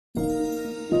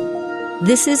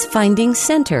This is Finding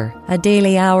Center, a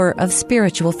daily hour of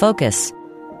spiritual focus.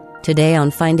 Today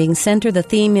on Finding Center, the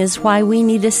theme is Why We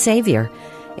Need a Savior.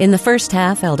 In the first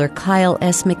half, Elder Kyle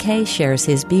S. McKay shares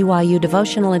his BYU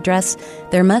devotional address,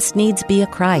 There Must Needs Be a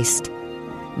Christ.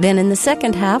 Then in the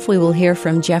second half, we will hear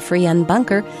from Jeffrey N.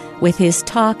 Bunker with his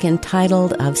talk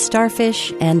entitled Of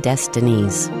Starfish and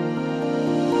Destinies.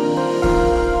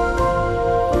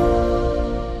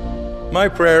 My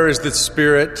prayer is that the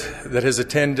Spirit that has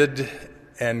attended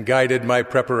and guided my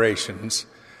preparations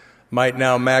might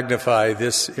now magnify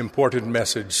this important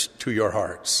message to your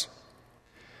hearts.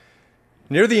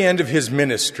 Near the end of his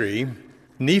ministry,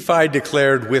 Nephi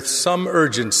declared with some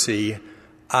urgency,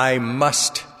 I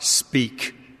must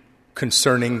speak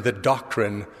concerning the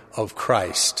doctrine of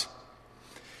Christ.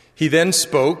 He then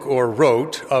spoke or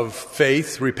wrote of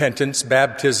faith, repentance,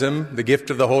 baptism, the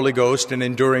gift of the Holy Ghost, and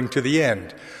enduring to the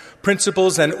end.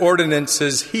 Principles and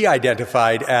ordinances he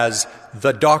identified as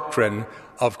the doctrine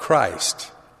of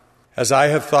Christ. As I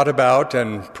have thought about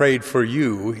and prayed for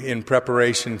you in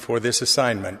preparation for this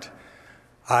assignment,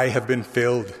 I have been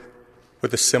filled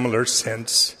with a similar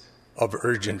sense of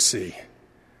urgency.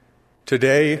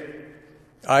 Today,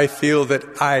 I feel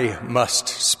that I must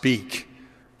speak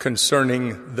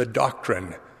concerning the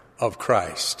doctrine of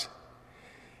Christ.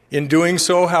 In doing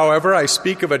so, however, I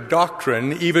speak of a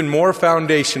doctrine even more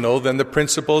foundational than the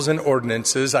principles and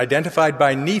ordinances identified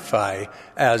by Nephi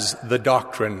as the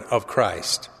doctrine of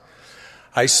Christ.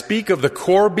 I speak of the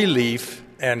core belief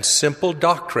and simple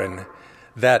doctrine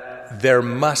that there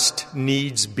must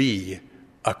needs be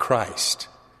a Christ.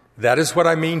 That is what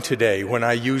I mean today when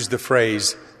I use the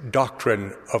phrase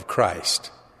doctrine of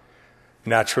Christ.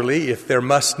 Naturally, if there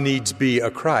must needs be a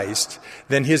Christ,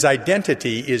 then his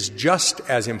identity is just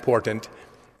as important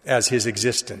as his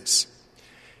existence.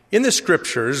 In the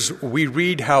Scriptures, we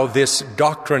read how this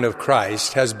doctrine of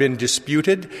Christ has been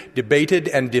disputed, debated,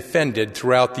 and defended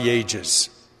throughout the ages.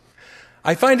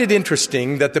 I find it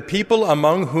interesting that the people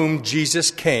among whom Jesus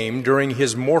came during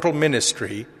his mortal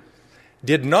ministry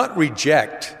did not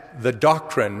reject the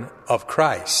doctrine of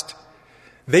Christ.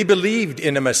 They believed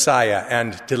in a Messiah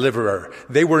and deliverer.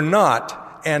 They were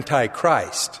not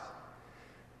anti-Christ.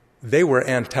 They were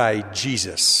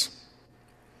anti-Jesus.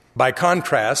 By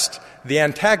contrast, the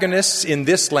antagonists in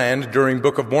this land during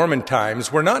Book of Mormon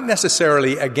times were not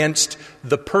necessarily against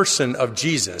the person of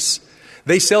Jesus.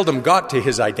 They seldom got to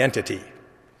his identity.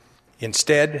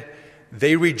 Instead,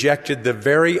 they rejected the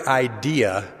very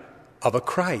idea of a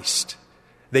Christ.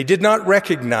 They did not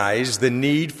recognize the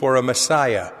need for a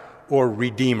Messiah or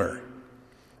Redeemer.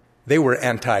 They were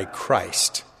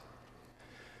anti-Christ.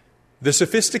 The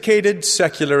sophisticated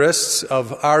secularists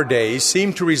of our day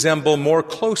seem to resemble more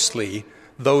closely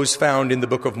those found in the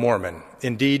Book of Mormon.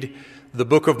 Indeed, the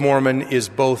Book of Mormon is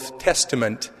both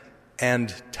testament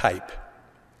and type.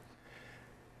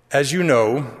 As you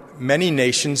know, many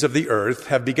nations of the earth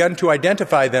have begun to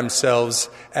identify themselves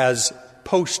as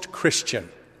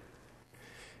post-Christian.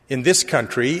 In this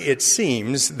country, it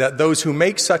seems that those who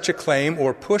make such a claim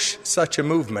or push such a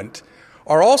movement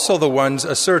are also the ones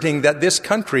asserting that this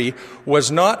country was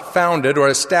not founded or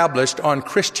established on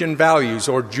Christian values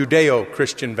or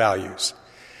Judeo-Christian values.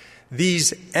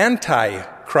 These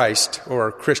anti-Christ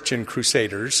or Christian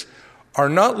crusaders are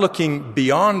not looking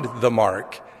beyond the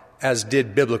mark as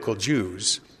did biblical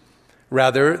Jews.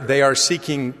 Rather, they are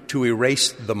seeking to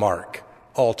erase the mark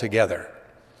altogether,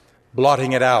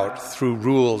 blotting it out through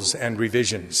rules and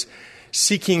revisions,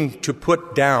 seeking to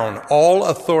put down all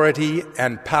authority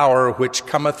and power which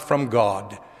cometh from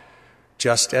God,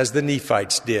 just as the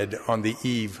Nephites did on the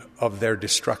eve of their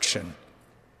destruction.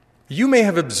 You may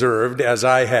have observed, as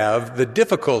I have, the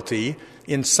difficulty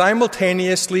in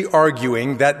simultaneously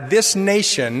arguing that this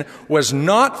nation was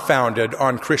not founded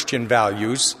on Christian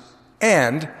values,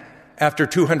 and, after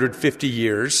 250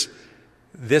 years,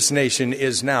 this nation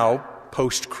is now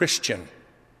post-Christian.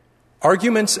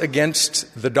 Arguments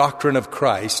against the doctrine of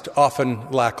Christ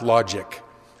often lack logic,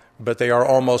 but they are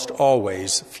almost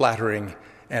always flattering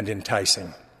and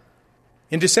enticing.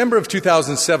 In December of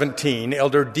 2017,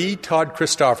 Elder D. Todd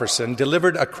Christofferson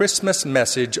delivered a Christmas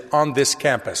message on this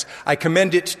campus. I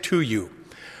commend it to you,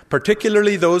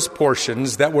 particularly those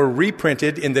portions that were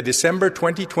reprinted in the December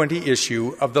 2020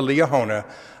 issue of the Liahona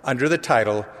under the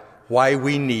title, Why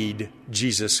We Need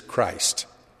Jesus Christ.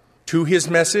 To his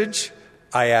message,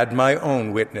 I add my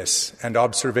own witness and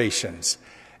observations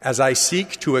as I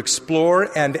seek to explore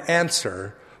and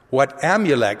answer what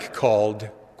Amulek called,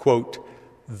 quote,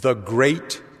 the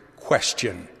great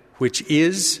question, which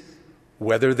is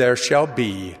whether there shall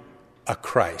be a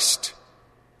Christ,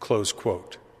 close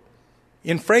quote.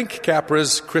 In Frank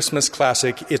Capra's Christmas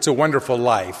classic, It's a Wonderful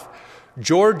Life,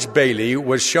 George Bailey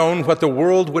was shown what the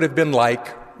world would have been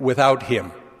like without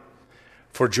him.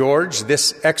 For George,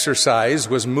 this exercise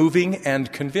was moving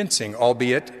and convincing,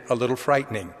 albeit a little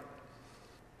frightening.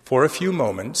 For a few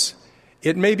moments,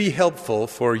 it may be helpful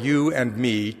for you and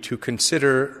me to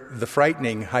consider the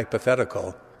frightening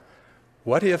hypothetical.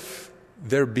 What if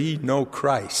there be no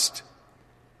Christ?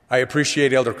 I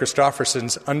appreciate Elder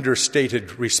Christofferson's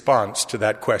understated response to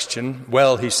that question.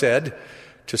 Well, he said,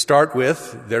 to start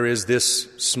with, there is this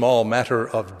small matter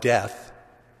of death.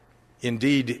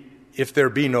 Indeed, if there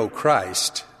be no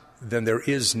Christ, then there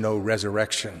is no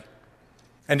resurrection.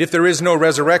 And if there is no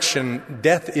resurrection,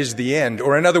 death is the end.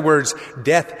 Or in other words,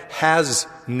 death has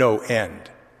no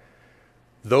end.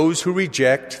 Those who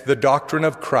reject the doctrine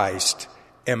of Christ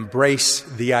embrace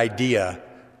the idea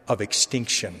of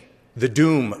extinction, the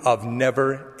doom of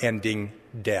never-ending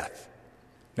death.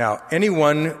 Now,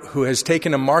 anyone who has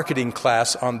taken a marketing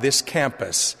class on this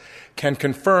campus can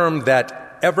confirm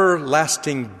that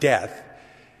everlasting death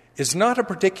is not a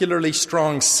particularly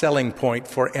strong selling point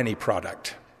for any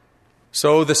product.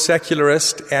 So the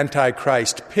secularist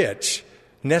antichrist pitch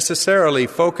necessarily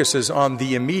focuses on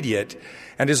the immediate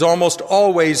and is almost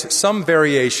always some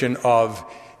variation of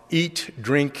eat,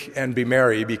 drink, and be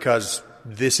merry because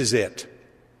this is it.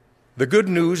 The good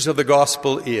news of the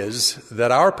gospel is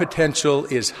that our potential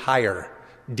is higher,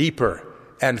 deeper,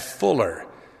 and fuller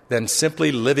than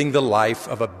simply living the life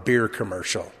of a beer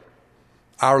commercial.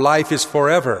 Our life is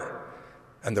forever,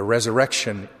 and the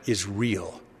resurrection is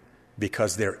real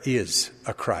because there is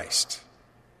a Christ.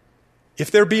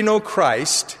 If there be no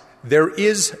Christ, there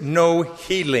is no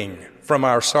healing from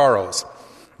our sorrows,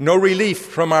 no relief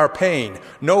from our pain,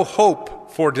 no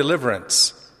hope for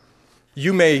deliverance.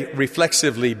 You may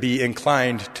reflexively be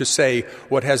inclined to say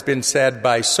what has been said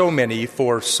by so many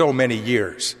for so many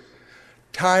years.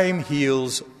 Time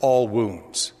heals all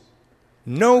wounds.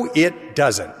 No, it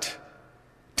doesn't.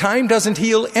 Time doesn't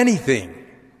heal anything.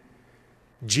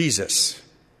 Jesus,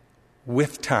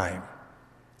 with time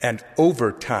and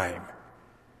over time,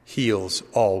 heals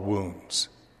all wounds.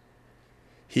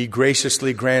 He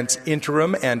graciously grants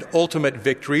interim and ultimate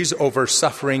victories over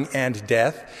suffering and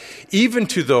death, even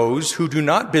to those who do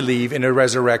not believe in a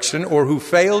resurrection or who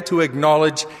fail to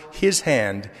acknowledge His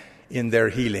hand in their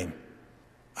healing.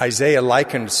 Isaiah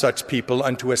likened such people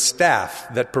unto a staff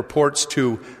that purports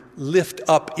to lift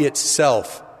up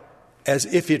itself as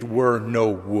if it were no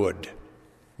wood.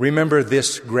 Remember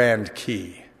this grand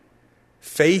key.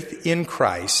 Faith in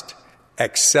Christ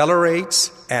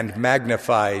accelerates and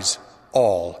magnifies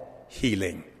all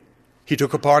healing. He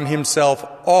took upon Himself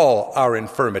all our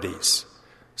infirmities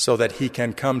so that He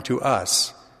can come to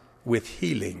us with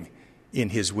healing in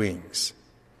His wings.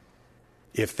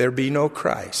 If there be no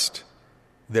Christ,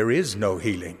 there is no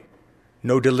healing,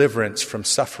 no deliverance from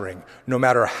suffering, no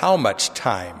matter how much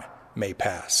time may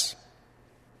pass.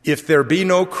 If there be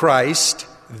no Christ,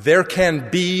 there can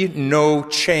be no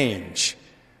change.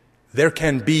 There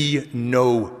can be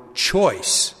no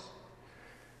choice.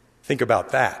 Think about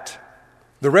that.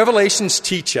 The Revelations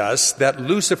teach us that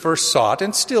Lucifer sought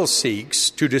and still seeks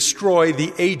to destroy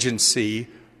the agency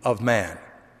of man.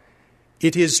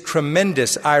 It is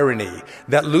tremendous irony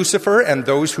that Lucifer and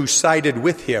those who sided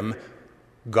with him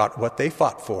got what they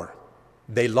fought for.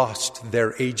 They lost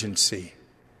their agency.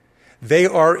 They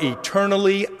are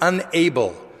eternally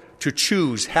unable to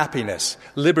choose happiness,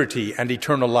 liberty, and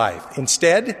eternal life.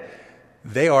 Instead,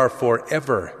 they are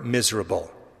forever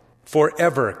miserable,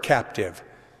 forever captive,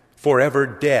 forever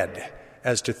dead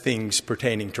as to things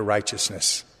pertaining to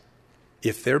righteousness.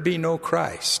 If there be no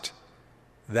Christ,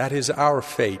 that is our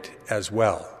fate as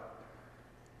well.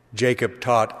 Jacob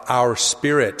taught our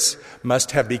spirits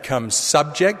must have become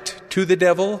subject to the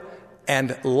devil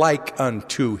and like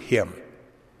unto him,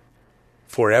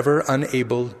 forever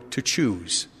unable to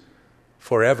choose,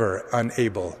 forever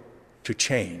unable to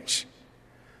change.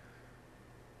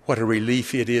 What a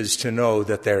relief it is to know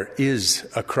that there is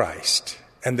a Christ,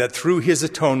 and that through His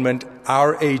atonement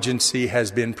our agency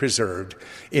has been preserved,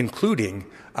 including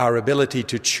our ability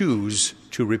to choose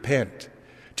to repent,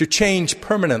 to change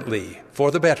permanently for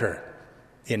the better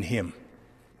in Him.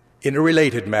 In a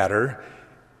related matter,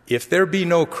 if there be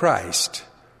no Christ,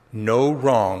 no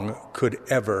wrong could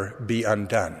ever be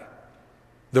undone.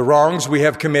 The wrongs we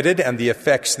have committed and the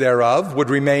effects thereof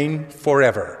would remain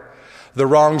forever. The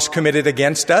wrongs committed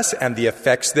against us and the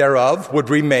effects thereof would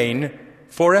remain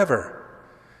forever.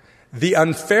 The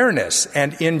unfairness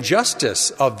and injustice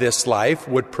of this life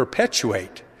would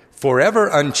perpetuate, forever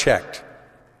unchecked,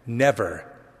 never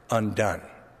undone.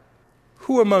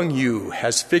 Who among you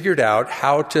has figured out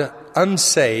how to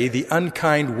unsay the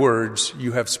unkind words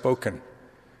you have spoken.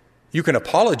 You can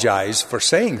apologize for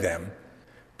saying them,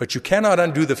 but you cannot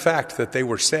undo the fact that they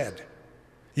were said.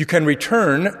 You can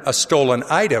return a stolen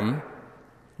item,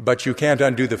 but you can't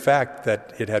undo the fact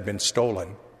that it had been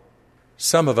stolen.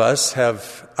 Some of us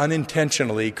have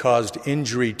unintentionally caused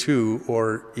injury to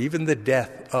or even the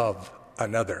death of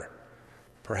another,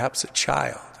 perhaps a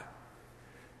child.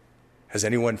 Has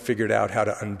anyone figured out how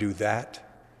to undo that?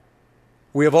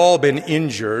 We have all been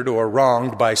injured or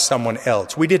wronged by someone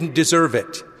else. We didn't deserve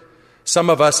it. Some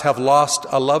of us have lost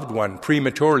a loved one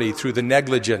prematurely through the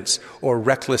negligence or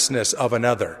recklessness of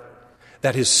another.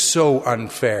 That is so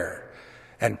unfair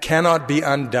and cannot be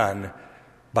undone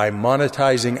by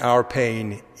monetizing our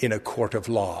pain in a court of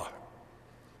law.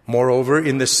 Moreover,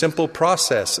 in the simple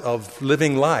process of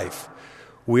living life,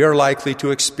 we are likely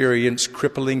to experience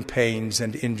crippling pains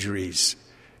and injuries,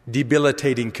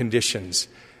 debilitating conditions,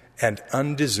 and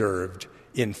undeserved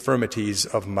infirmities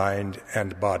of mind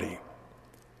and body.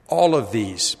 All of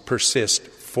these persist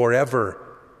forever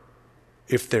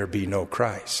if there be no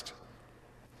Christ.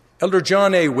 Elder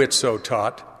John A. Whitsoe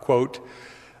taught, quote,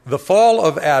 "The fall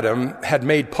of Adam had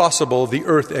made possible the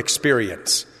earth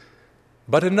experience,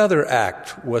 but another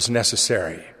act was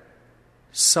necessary.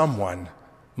 Someone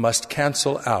must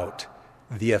cancel out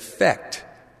the effect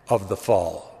of the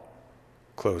fall."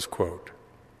 Close quote.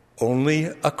 Only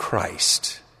a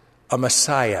Christ, a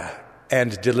Messiah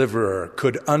and deliverer,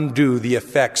 could undo the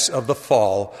effects of the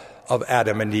fall of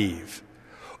Adam and Eve.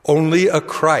 Only a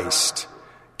Christ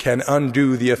can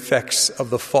undo the effects of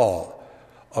the fall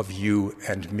of you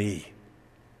and me.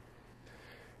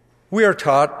 We are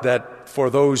taught that for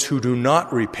those who do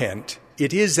not repent,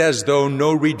 it is as though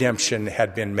no redemption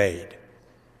had been made.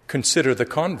 Consider the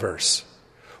converse.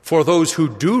 For those who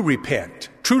do repent,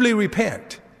 truly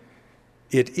repent,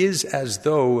 it is as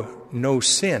though no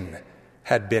sin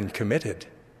had been committed.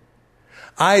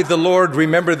 I, the Lord,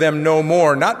 remember them no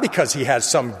more, not because he has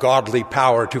some godly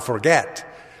power to forget,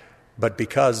 but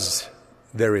because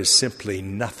there is simply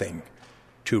nothing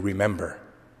to remember.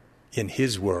 In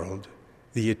his world,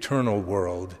 the eternal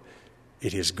world,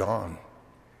 it is gone.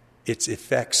 Its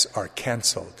effects are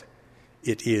canceled.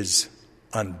 It is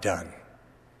undone.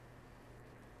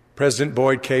 President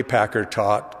Boyd K. Packer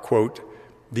taught, quote,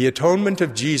 "The atonement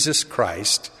of Jesus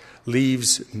Christ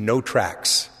leaves no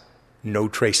tracks, no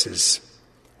traces.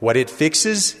 What it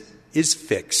fixes is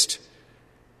fixed,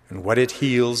 and what it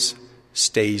heals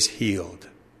stays healed."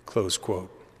 Close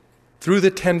quote. Through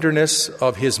the tenderness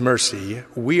of his mercy,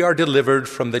 we are delivered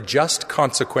from the just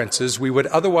consequences we would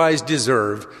otherwise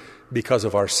deserve because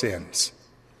of our sins.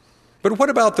 But what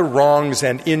about the wrongs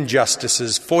and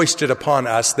injustices foisted upon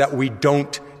us that we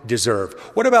don't deserve?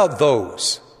 What about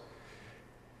those?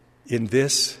 In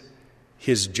this,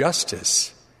 his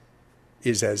justice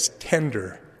is as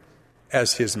tender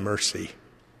as his mercy,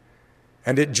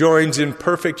 and it joins in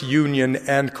perfect union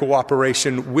and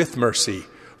cooperation with mercy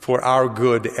for our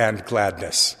good and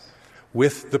gladness.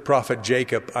 With the prophet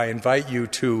Jacob, I invite you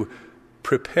to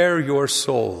prepare your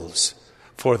souls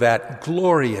for that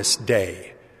glorious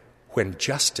day when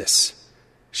justice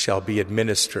shall be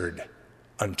administered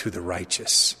unto the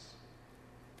righteous.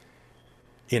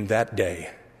 In that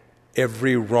day,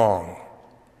 every wrong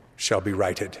shall be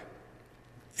righted.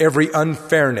 Every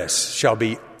unfairness shall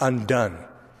be undone,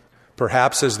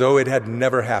 perhaps as though it had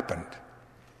never happened.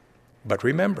 But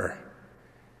remember,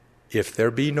 if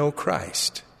there be no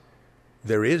Christ,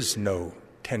 there is no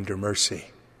tender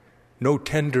mercy, no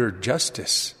tender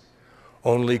justice,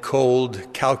 only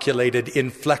cold, calculated,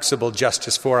 inflexible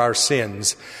justice for our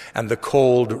sins and the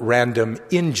cold, random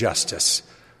injustice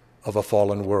of a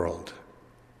fallen world.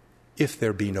 If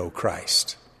there be no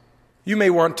Christ. You may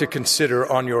want to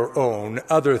consider on your own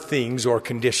other things or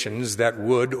conditions that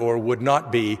would or would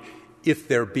not be if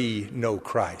there be no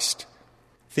Christ.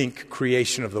 Think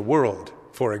creation of the world,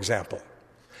 for example.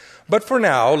 But for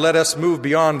now, let us move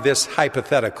beyond this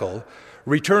hypothetical,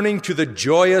 returning to the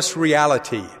joyous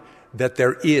reality that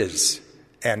there is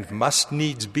and must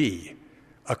needs be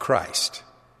a Christ,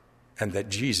 and that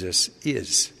Jesus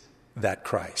is that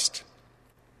Christ.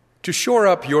 To shore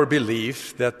up your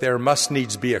belief that there must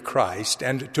needs be a Christ,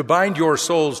 and to bind your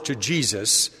souls to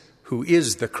Jesus, who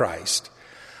is the Christ,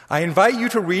 I invite you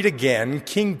to read again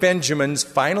King Benjamin's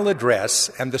final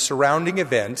address and the surrounding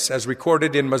events as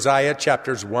recorded in Mosiah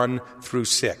chapters 1 through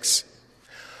 6.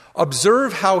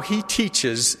 Observe how he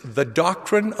teaches the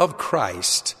doctrine of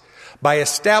Christ by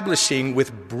establishing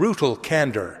with brutal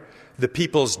candor the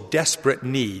people's desperate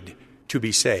need to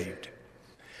be saved.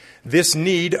 This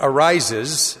need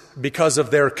arises because of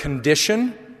their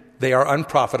condition, They are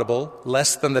unprofitable,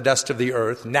 less than the dust of the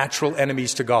earth, natural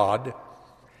enemies to God,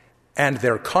 and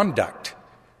their conduct,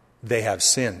 they have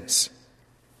sins,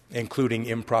 including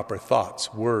improper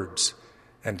thoughts, words,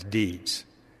 and deeds.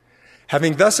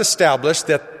 Having thus established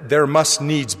that there must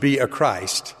needs be a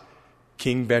Christ,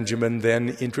 King Benjamin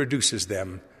then introduces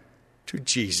them to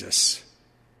Jesus,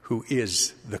 who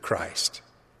is the Christ.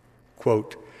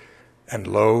 Quote, "And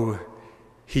lo,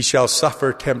 he shall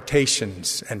suffer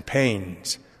temptations and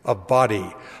pains of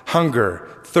body, hunger,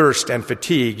 thirst, and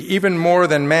fatigue, even more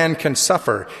than man can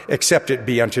suffer, except it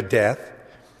be unto death.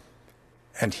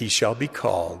 And he shall be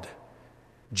called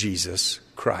Jesus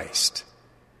Christ,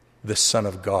 the Son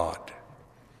of God.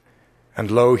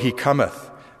 And lo, he cometh,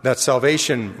 that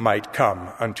salvation might come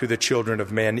unto the children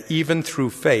of men, even through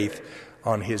faith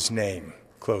on his name."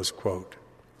 Close quote.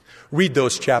 Read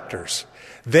those chapters.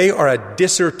 They are a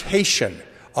dissertation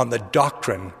on the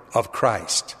doctrine of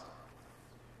Christ.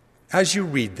 As you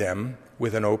read them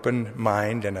with an open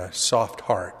mind and a soft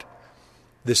heart,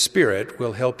 the Spirit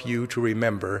will help you to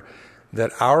remember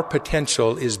that our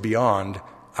potential is beyond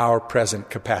our present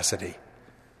capacity.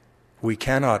 We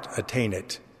cannot attain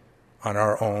it on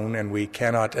our own, and we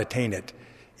cannot attain it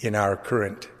in our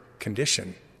current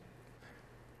condition.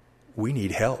 We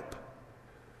need help.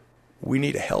 We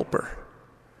need a helper.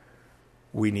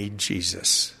 We need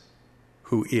Jesus,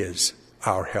 who is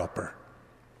our helper.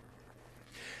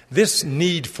 This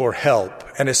need for help,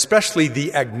 and especially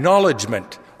the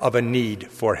acknowledgement of a need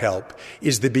for help,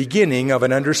 is the beginning of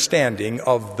an understanding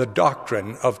of the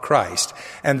doctrine of Christ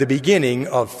and the beginning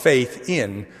of faith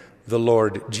in the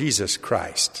Lord Jesus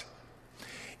Christ.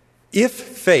 If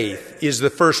faith is the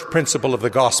first principle of the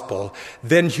gospel,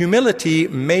 then humility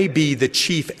may be the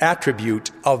chief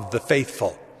attribute of the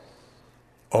faithful.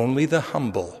 Only the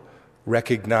humble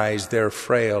recognize their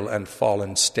frail and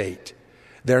fallen state,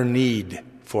 their need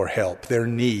for help, their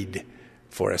need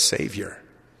for a Savior.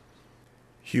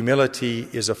 Humility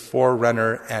is a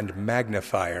forerunner and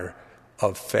magnifier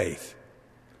of faith.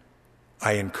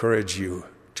 I encourage you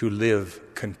to live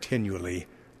continually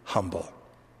humble.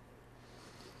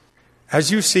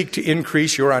 As you seek to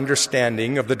increase your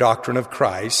understanding of the doctrine of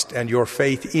Christ and your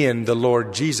faith in the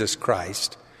Lord Jesus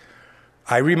Christ,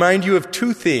 I remind you of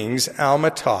two things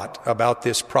Alma taught about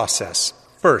this process.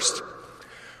 First,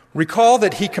 recall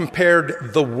that he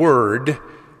compared the Word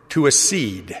to a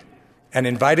seed and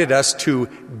invited us to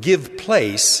give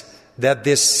place that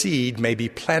this seed may be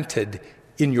planted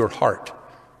in your heart.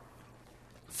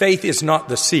 Faith is not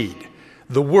the seed.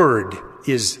 The Word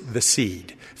is the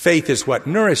seed. Faith is what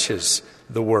nourishes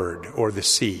the Word or the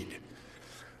seed.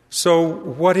 So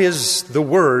what is the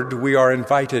Word we are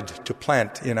invited to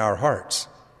plant in our hearts?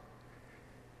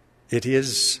 It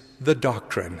is the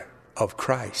doctrine of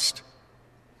Christ.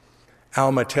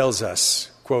 Alma tells us,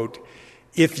 quote,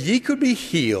 "If ye could be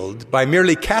healed by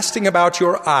merely casting about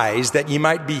your eyes that ye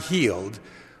might be healed,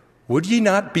 would ye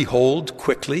not behold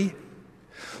quickly?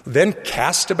 Then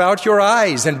cast about your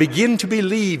eyes and begin to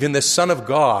believe in the Son of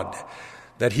God,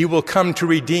 that he will come to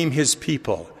redeem his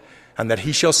people, and that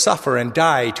he shall suffer and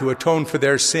die to atone for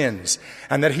their sins,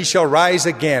 and that he shall rise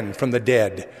again from the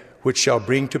dead, which shall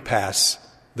bring to pass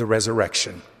the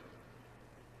resurrection.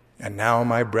 And now,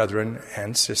 my brethren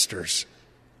and sisters,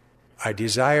 I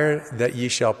desire that ye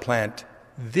shall plant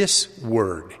this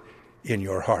word in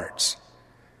your hearts,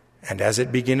 and as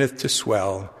it beginneth to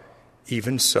swell,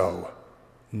 even so,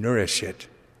 nourish it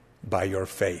by your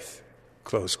faith."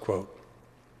 Close quote.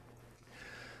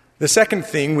 The second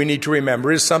thing we need to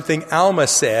remember is something Alma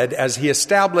said as he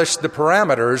established the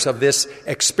parameters of this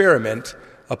experiment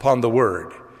upon the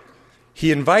Word.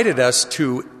 He invited us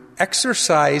to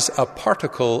exercise a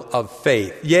particle of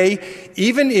faith. Yea,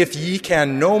 even if ye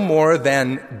can no more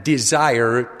than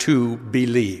desire to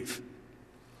believe.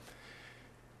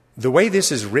 The way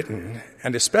this is written,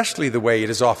 and especially the way it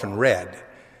is often read,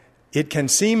 it can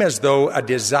seem as though a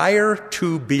desire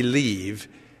to believe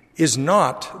is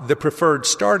not the preferred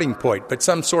starting point, but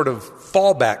some sort of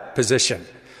fallback position.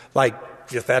 Like,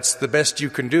 if that's the best you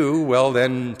can do, well,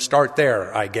 then start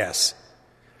there, I guess.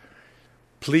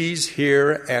 Please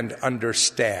hear and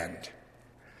understand.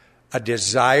 A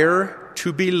desire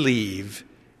to believe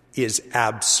is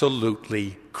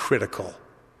absolutely critical.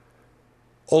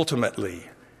 Ultimately,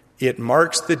 it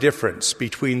marks the difference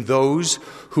between those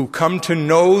who come to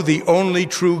know the only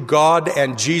true God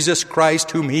and Jesus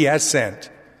Christ whom he has sent,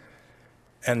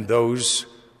 and those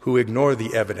who ignore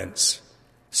the evidence,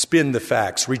 spin the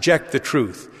facts, reject the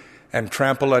truth, and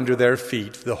trample under their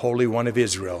feet the Holy One of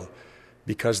Israel,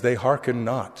 because they hearken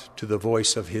not to the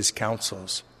voice of his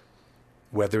counsels,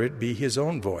 whether it be his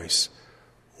own voice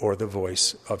or the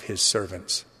voice of his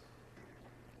servants.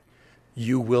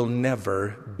 You will never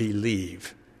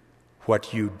believe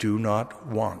what you do not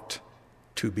want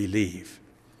to believe.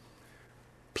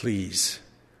 Please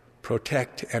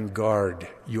protect and guard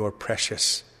your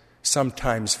precious,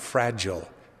 sometimes fragile,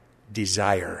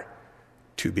 desire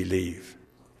to believe.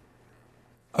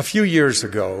 A few years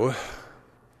ago,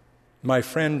 my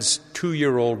friend's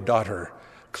 2-year-old daughter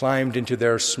climbed into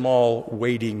their small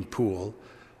wading pool,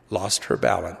 lost her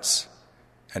balance,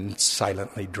 and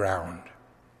silently drowned.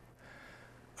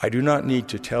 I do not need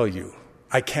to tell you,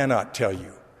 I cannot tell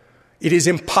you, it is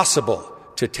impossible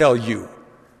to tell you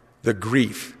the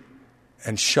grief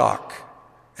and shock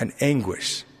and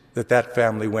anguish that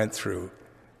family went through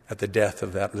at the death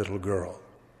of that little girl.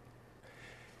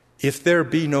 If there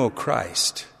be no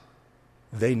Christ,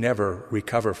 they never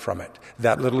recover from it.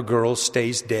 That little girl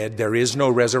stays dead. There is no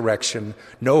resurrection,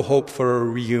 no hope for a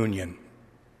reunion.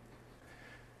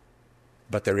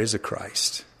 But there is a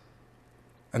Christ.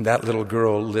 And that little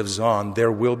girl lives on.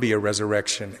 There will be a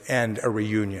resurrection and a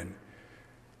reunion.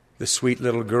 The sweet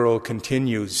little girl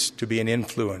continues to be an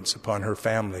influence upon her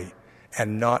family,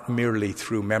 and not merely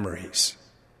through memories.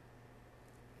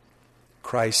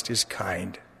 Christ is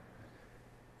kind,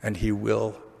 and he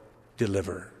will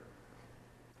deliver.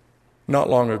 Not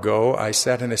long ago, I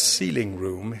sat in a sealing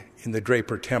room in the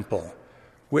Draper Temple,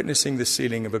 witnessing the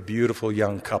sealing of a beautiful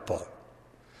young couple.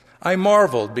 I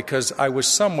marveled because I was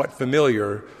somewhat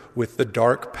familiar with the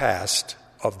dark past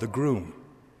of the groom.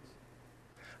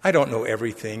 I don't know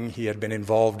everything he had been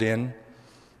involved in,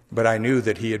 but I knew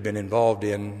that he had been involved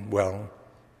in, well,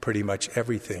 pretty much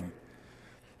everything.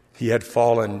 He had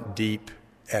fallen deep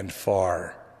and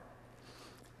far.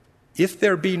 If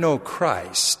there be no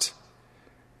Christ,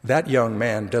 that young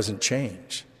man doesn't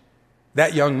change.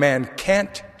 That young man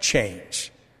can't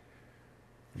change.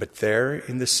 But there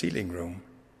in the sealing room,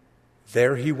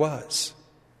 there he was,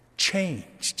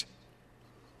 changed.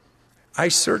 I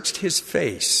searched his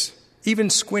face, even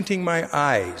squinting my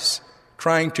eyes,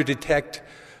 trying to detect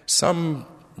some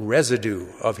residue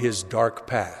of his dark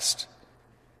past.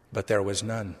 But there was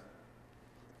none.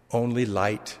 Only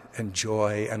light and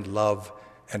joy and love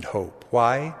and hope.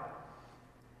 Why?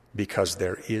 Because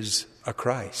there is a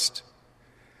Christ,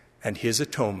 and his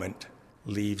atonement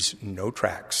leaves no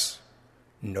tracks,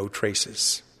 no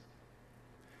traces.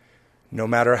 No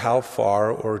matter how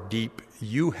far or deep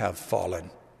you have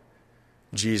fallen,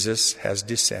 Jesus has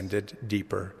descended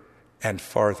deeper and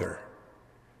farther.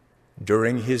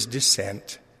 During his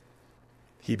descent,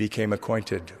 he became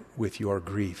acquainted with your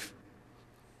grief,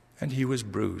 and he was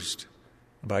bruised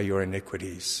by your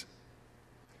iniquities.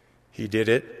 He did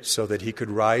it so that he could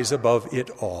rise above it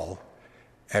all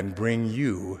and bring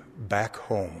you back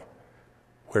home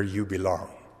where you belong.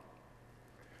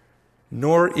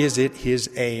 Nor is it his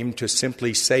aim to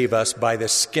simply save us by the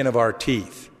skin of our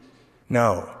teeth.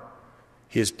 No,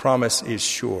 his promise is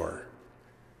sure.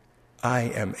 I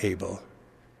am able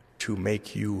to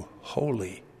make you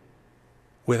holy,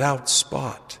 without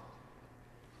spot.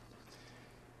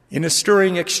 In a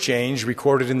stirring exchange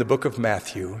recorded in the book of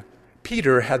Matthew,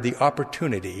 Peter had the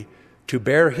opportunity to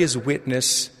bear his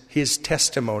witness, his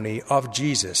testimony of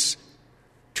Jesus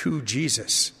to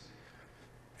Jesus,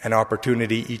 an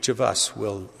opportunity each of us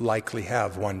will likely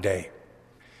have one day.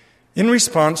 In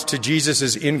response to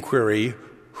Jesus' inquiry,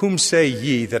 "Whom say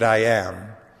ye that I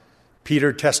am?"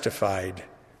 Peter testified,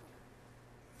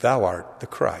 "Thou art the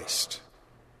Christ,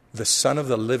 the Son of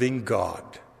the living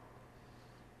God."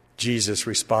 Jesus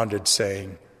responded,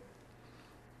 saying,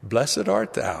 "Blessed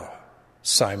art thou,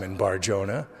 Simon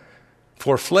Bar-Jonah,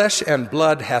 for flesh and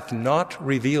blood hath not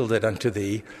revealed it unto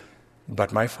thee,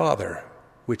 but my Father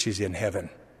which is in heaven."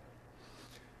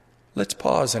 Let's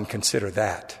pause and consider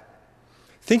that.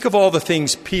 Think of all the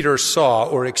things Peter saw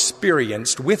or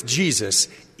experienced with Jesus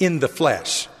in the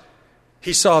flesh.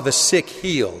 He saw the sick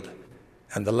healed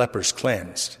and the lepers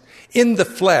cleansed. In the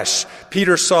flesh,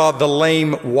 Peter saw the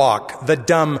lame walk, the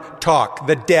dumb talk,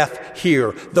 the deaf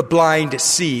hear, the blind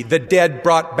see, the dead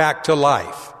brought back to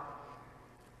life.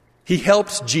 He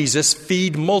helped Jesus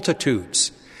feed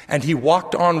multitudes, and he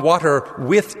walked on water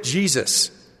with Jesus.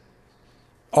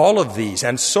 All of these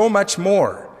and so much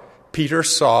more Peter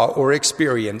saw or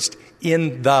experienced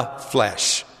in the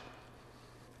flesh.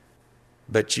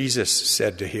 But Jesus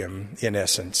said to him, in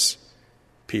essence,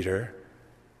 "Peter,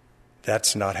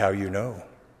 that's not how you know.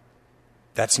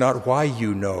 That's not why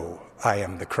you know I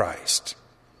am the Christ.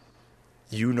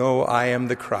 You know I am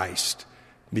the Christ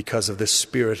because of the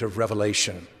Spirit of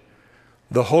revelation,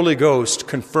 the Holy Ghost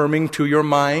confirming to your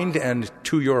mind and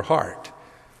to your heart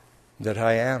that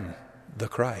I am the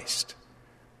Christ,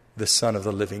 the Son of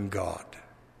the living God."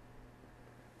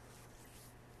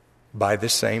 by the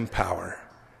same power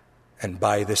and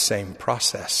by the same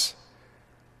process,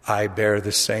 I bear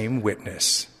the same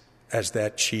witness as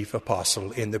that chief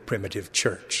apostle in the primitive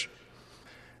church.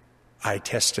 I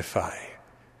testify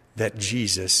that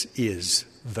Jesus is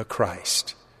the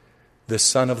Christ, the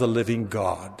Son of the living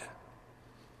God.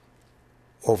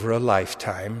 Over a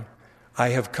lifetime, I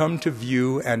have come to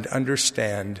view and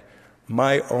understand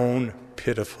my own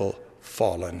pitiful,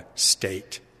 fallen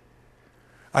state.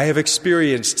 I have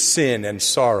experienced sin and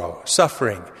sorrow,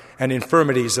 suffering and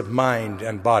infirmities of mind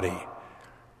and body.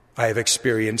 I have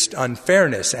experienced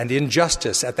unfairness and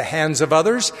injustice at the hands of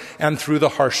others and through the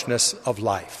harshness of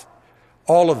life.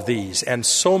 All of these and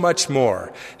so much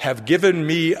more have given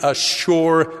me a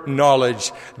sure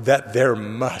knowledge that there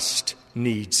must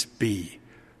needs be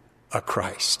a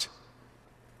Christ.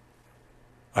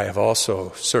 I have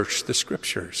also searched the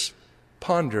Scriptures,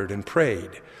 pondered and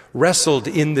prayed, wrestled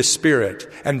in the Spirit,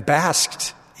 and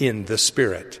basked in the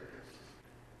Spirit.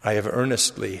 I have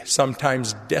earnestly,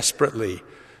 sometimes desperately,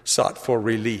 sought for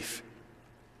relief,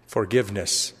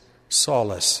 forgiveness,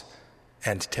 solace,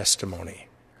 and testimony.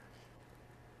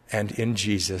 And in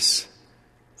Jesus,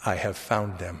 I have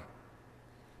found them.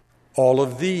 All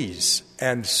of these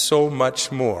and so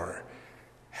much more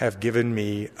have given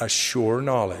me a sure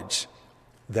knowledge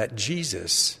that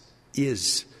Jesus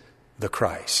is the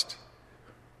Christ.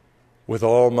 With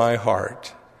all my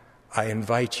heart, I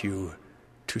invite you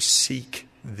to seek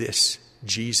this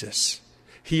Jesus.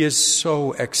 He is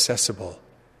so accessible.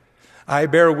 I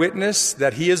bear witness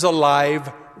that he is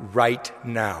alive right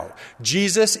now.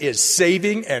 Jesus is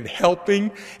saving and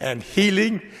helping and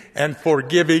healing and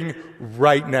forgiving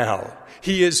right now.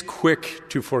 He is quick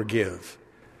to forgive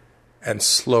and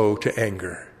slow to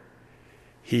anger.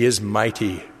 He is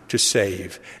mighty to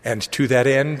save, and to that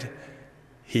end,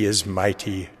 he is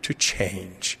mighty to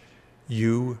change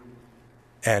you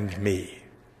and me.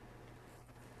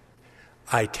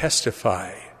 I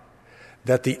testify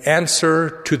that the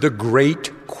answer to the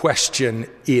great question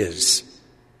is,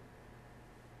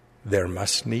 there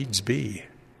must needs be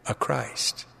a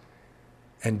Christ,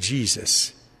 and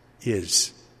Jesus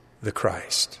is the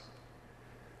Christ.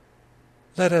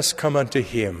 Let us come unto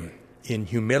him in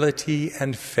humility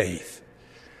and faith,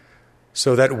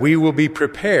 so that we will be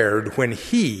prepared when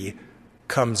he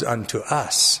comes unto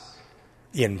us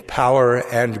in power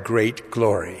and great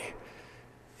glory,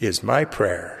 is my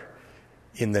prayer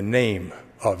in the name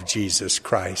of Jesus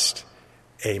Christ.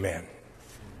 Amen.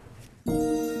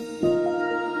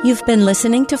 You've been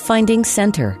listening to Finding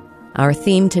Center. Our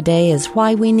theme today is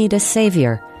Why We Need a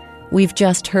Savior. We've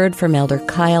just heard from Elder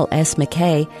Kyle S.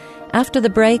 McKay. After the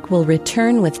break, we'll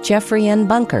return with Jeffrey N.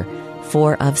 Bunker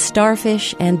for Of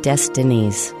Starfish and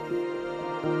Destinies.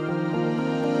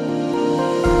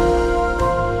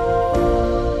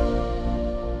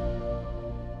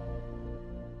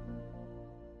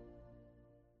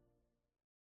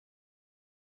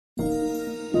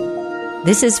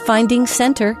 This is Finding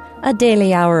Center, a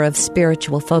daily hour of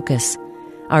spiritual focus.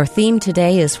 Our theme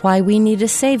today is Why We Need a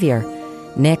Savior.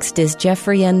 Next is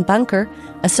Jeffrey N. Bunker,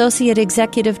 Associate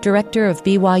Executive Director of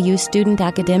BYU Student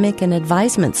Academic and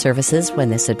Advisement Services when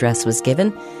this address was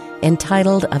given,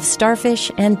 entitled Of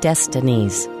Starfish and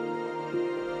Destinies.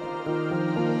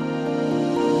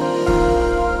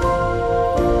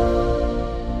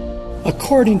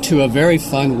 According to a very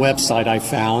fun website I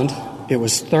found, it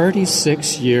was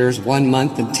 36 years, 1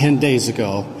 month, and 10 days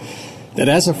ago that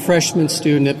as a freshman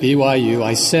student at BYU,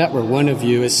 I sat where one of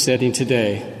you is sitting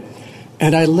today.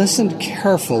 And I listened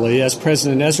carefully as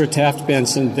President Ezra Taft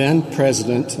Benson, then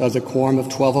president of the Quorum of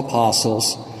 12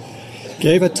 Apostles,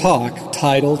 gave a talk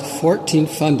titled 14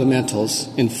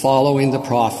 Fundamentals in Following the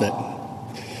Prophet.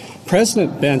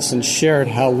 President Benson shared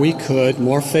how we could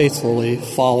more faithfully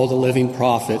follow the living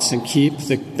prophets and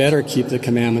better keep the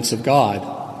commandments of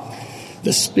God.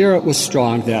 The spirit was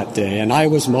strong that day, and I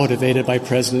was motivated by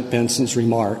President Benson's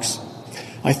remarks.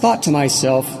 I thought to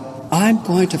myself, I'm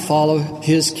going to follow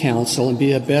his counsel and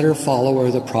be a better follower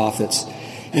of the prophets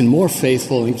and more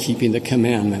faithful in keeping the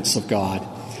commandments of God.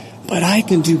 But I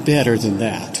can do better than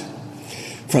that.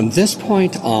 From this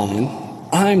point on,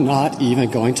 I'm not even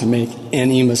going to make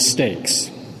any mistakes.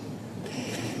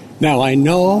 Now, I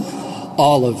know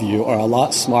all of you are a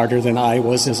lot smarter than I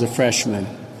was as a freshman.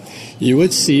 You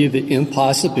would see the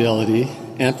impossibility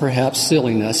and perhaps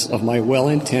silliness of my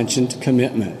well-intentioned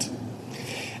commitment.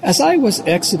 As I was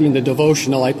exiting the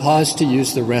devotional, I paused to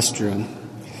use the restroom.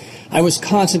 I was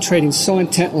concentrating so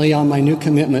intently on my new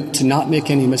commitment to not make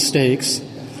any mistakes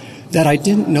that I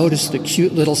didn't notice the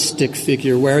cute little stick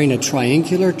figure wearing a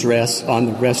triangular dress on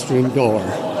the restroom door.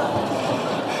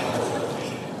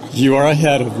 You are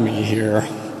ahead of me here.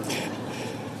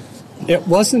 It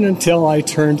wasn't until I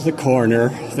turned the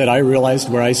corner that I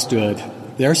realized where I stood.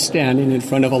 There, standing in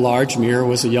front of a large mirror,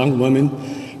 was a young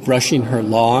woman brushing her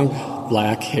long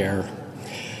black hair.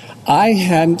 I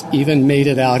hadn't even made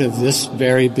it out of this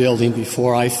very building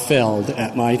before I failed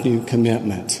at my new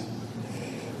commitment.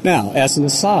 Now, as an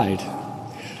aside,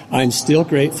 I'm still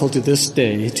grateful to this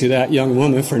day to that young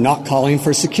woman for not calling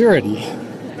for security.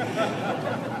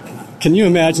 Can you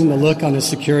imagine the look on the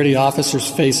security officers'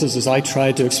 faces as I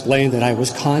tried to explain that I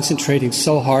was concentrating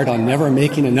so hard on never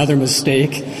making another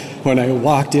mistake when I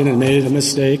walked in and made a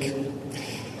mistake?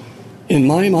 In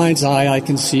my mind's eye, I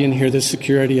can see and hear the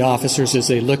security officers as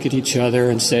they look at each other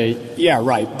and say, "Yeah,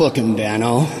 right, book him,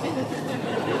 Dano."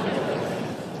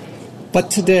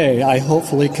 But today, I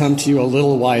hopefully come to you a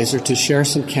little wiser to share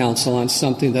some counsel on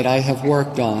something that I have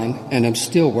worked on and am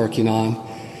still working on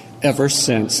ever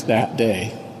since that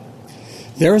day.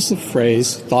 There is a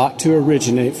phrase thought to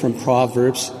originate from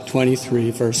Proverbs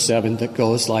 23, verse 7, that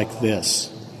goes like this: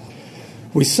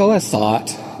 "We sow a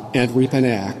thought and reap an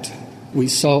act. We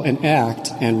sow an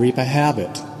act and reap a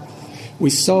habit. We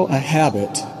sow a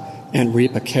habit and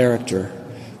reap a character.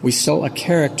 We sow a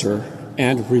character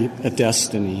and reap a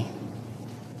destiny."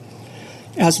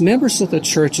 As members of the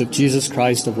Church of Jesus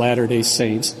Christ of Latter-day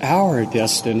Saints, our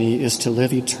destiny is to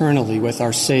live eternally with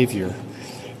our Savior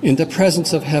in the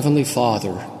presence of Heavenly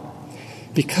Father.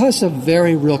 Because of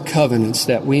very real covenants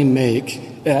that we make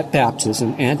at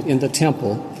baptism and in the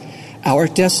temple, our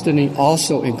destiny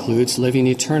also includes living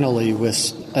eternally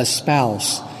with a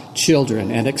spouse, children,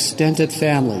 and extended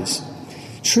families.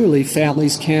 Truly,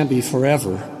 families can be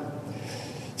forever.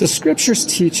 The Scriptures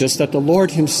teach us that the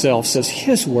Lord Himself says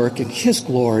His work and His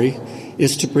glory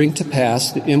is to bring to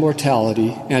pass the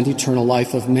immortality and eternal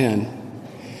life of men.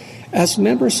 As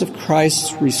members of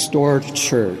Christ's restored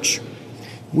church,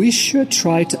 we should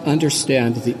try to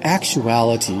understand the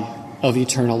actuality of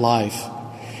eternal life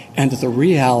and the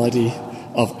reality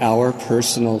of our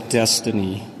personal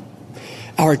destiny.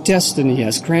 Our destiny,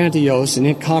 as grandiose and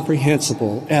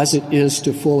incomprehensible as it is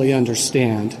to fully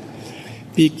understand,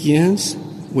 begins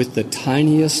with the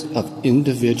tiniest of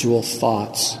individual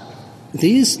thoughts.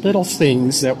 These little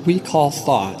things that we call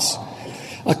thoughts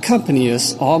accompany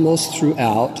us almost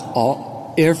throughout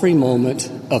every moment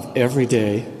of every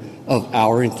day of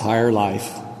our entire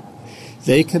life.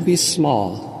 They can be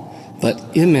small, but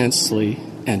immensely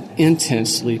and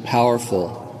intensely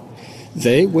powerful.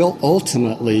 They will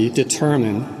ultimately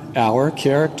determine our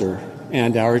character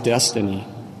and our destiny.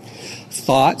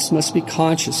 Thoughts must be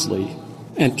consciously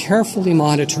and carefully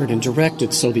monitored and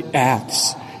directed so the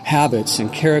acts, habits,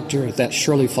 and character that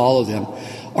surely follow them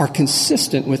are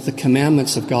consistent with the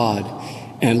commandments of God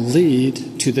and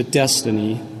lead to the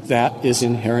destiny that is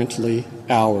inherently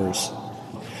ours.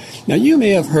 Now, you may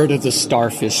have heard of the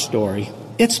starfish story.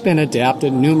 It's been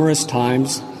adapted numerous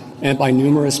times and by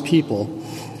numerous people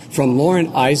from Lauren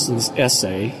Eiseley's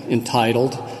essay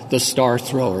entitled "The Star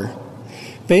Thrower."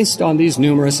 Based on these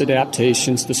numerous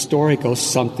adaptations, the story goes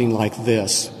something like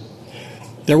this.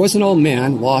 There was an old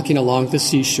man walking along the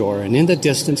seashore, and in the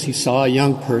distance he saw a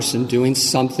young person doing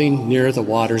something near the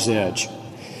water's edge.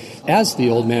 As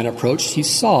the old man approached, he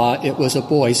saw it was a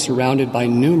boy surrounded by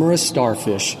numerous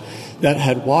starfish that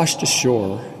had washed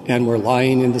ashore and were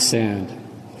lying in the sand.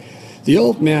 The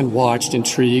old man watched,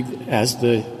 intrigued, as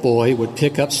the boy would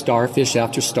pick up starfish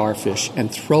after starfish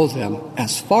and throw them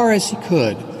as far as he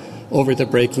could over the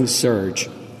breaking surge.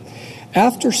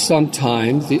 After some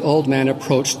time, the old man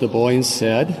approached the boy and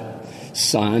said,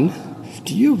 "Son,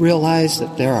 do you realize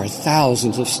that there are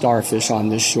thousands of starfish on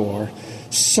this shore?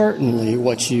 Certainly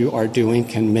what you are doing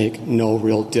can make no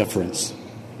real difference."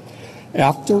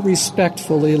 After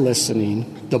respectfully listening,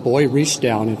 the boy reached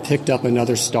down and picked up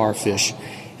another starfish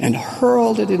and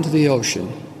hurled it into the ocean.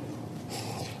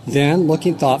 Then,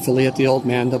 looking thoughtfully at the old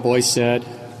man, the boy said,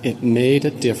 "It made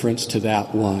a difference to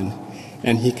that one,"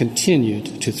 and he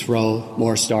continued to throw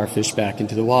more starfish back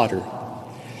into the water.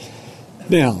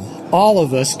 Now, all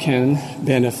of us can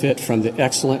benefit from the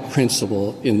excellent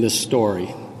principle in this story.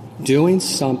 Doing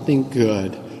something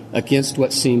good against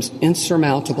what seems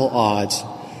insurmountable odds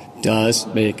does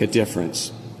make a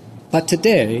difference. But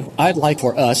today, I'd like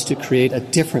for us to create a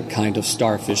different kind of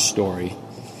starfish story.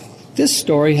 This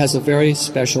story has a very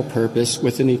special purpose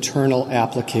with an eternal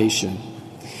application.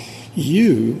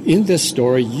 In this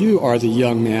story, you are the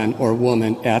young man or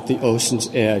woman at the ocean's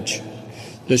edge.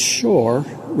 The shore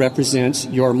represents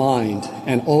your mind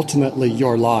and ultimately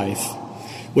your life,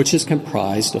 which is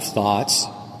comprised of thoughts,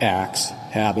 acts,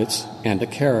 habits, and a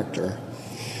character.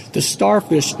 The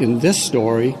starfish in this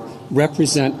story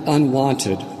represent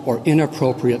unwanted or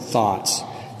inappropriate thoughts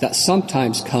that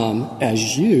sometimes come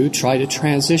as you try to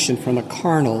transition from a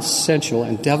carnal, sensual,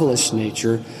 and devilish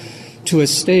nature to a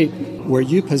state where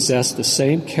you possess the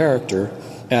same character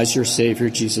as your Savior,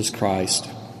 Jesus Christ.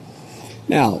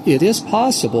 Now, it is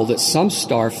possible that some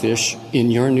starfish in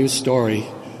your new story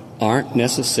aren't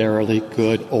necessarily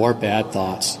good or bad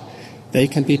thoughts. They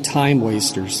can be time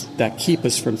wasters that keep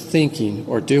us from thinking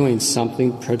or doing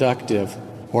something productive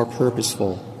or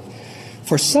purposeful.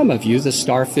 For some of you, the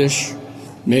starfish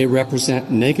may represent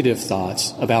negative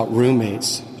thoughts about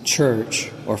roommates,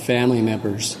 church, or family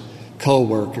members,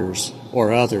 co-workers,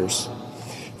 or others.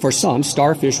 For some,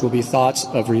 starfish will be thoughts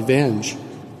of revenge,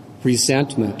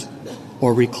 resentment,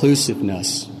 or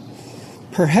reclusiveness.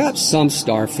 Perhaps some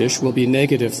starfish will be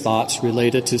negative thoughts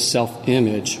related to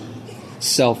self-image,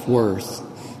 self-worth,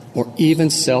 or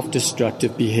even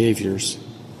self-destructive behaviors.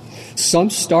 Some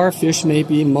starfish may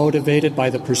be motivated by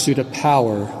the pursuit of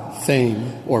power,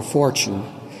 fame, or fortune.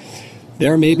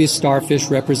 There may be starfish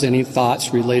representing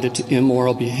thoughts related to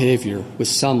immoral behavior with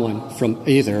someone from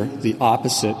either the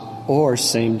opposite or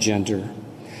same gender.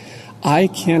 I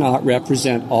cannot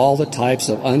represent all the types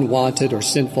of unwanted or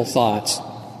sinful thoughts,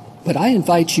 but I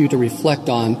invite you to reflect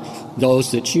on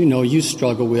those that you know you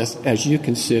struggle with as you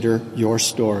consider your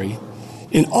story.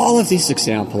 In all of these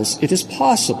examples, it is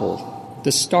possible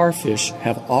the starfish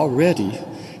have already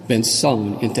been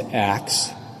sown into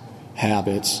acts,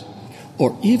 habits,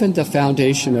 or even the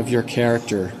foundation of your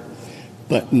character,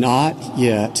 but not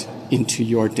yet into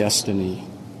your destiny.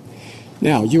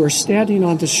 Now, you are standing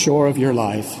on the shore of your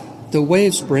life. The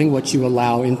waves bring what you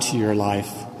allow into your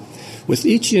life. With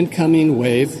each incoming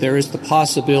wave, there is the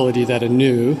possibility that a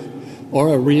new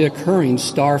or a reoccurring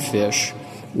starfish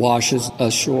washes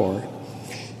ashore.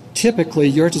 Typically,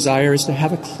 your desire is to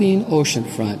have a clean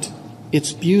oceanfront.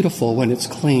 It's beautiful when it's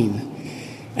clean.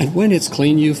 And when it's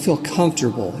clean, you feel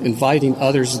comfortable inviting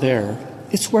others there.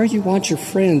 It's where you want your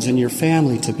friends and your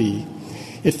family to be.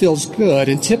 It feels good,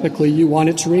 and typically you want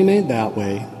it to remain that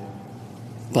way.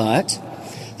 But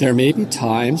there may be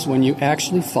times when you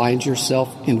actually find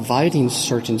yourself inviting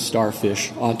certain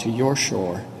starfish onto your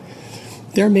shore.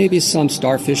 There may be some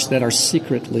starfish that are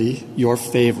secretly your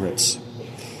favorites.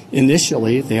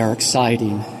 Initially, they are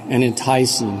exciting and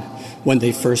enticing when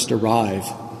they first arrive,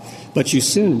 but you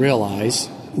soon realize,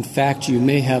 in fact, you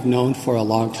may have known for a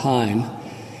long time,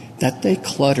 that they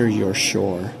clutter your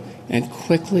shore and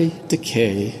quickly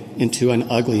decay into an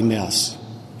ugly mess.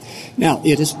 Now,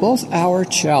 it is both our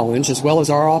challenge as well as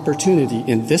our opportunity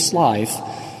in this life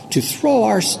to throw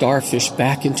our starfish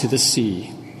back into the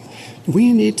sea.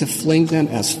 We need to fling them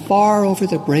as far over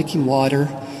the breaking water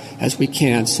as we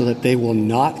can so that they will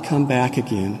not come back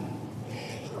again.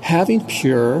 Having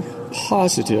pure,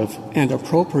 positive, and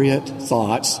appropriate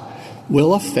thoughts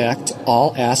will affect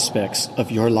all aspects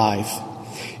of your life.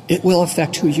 It will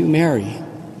affect who you marry,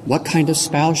 what kind of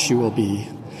spouse you will be,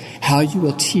 how you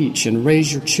will teach and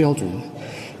raise your children.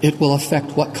 It will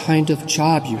affect what kind of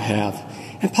job you have,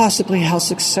 and possibly how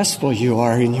successful you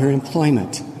are in your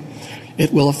employment.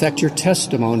 It will affect your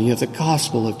testimony of the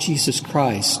gospel of Jesus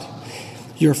Christ,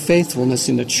 your faithfulness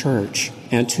in the church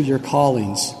and to your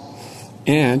callings,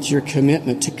 and your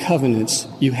commitment to covenants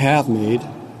you have made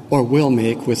or will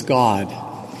make with God.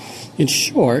 In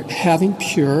short, having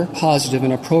pure, positive,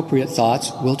 and appropriate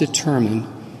thoughts will determine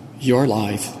your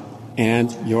life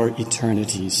and your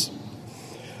eternities.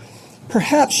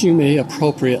 Perhaps you may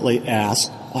appropriately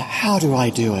ask, well, how do I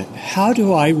do it? How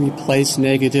do I replace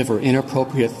negative or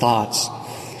inappropriate thoughts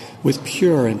with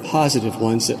pure and positive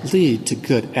ones that lead to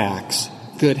good acts,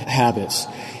 good habits,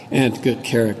 and good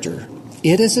character?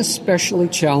 It is especially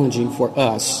challenging for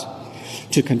us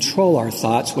to control our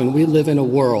thoughts when we live in a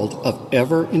world of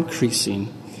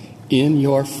ever-increasing,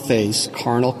 in-your-face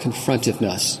carnal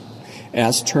confrontiveness,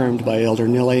 as termed by Elder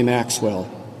Neal A. Maxwell.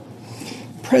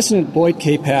 President Boyd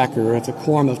K. Packer of the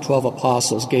Quorum of 12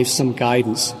 Apostles gave some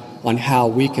guidance on how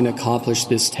we can accomplish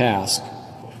this task.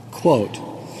 Quote,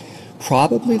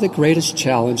 "Probably the greatest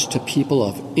challenge to people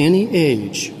of any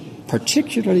age,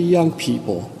 particularly young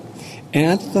people,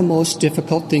 and the most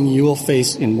difficult thing you will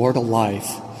face in mortal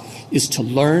life is to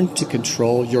learn to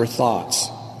control your thoughts.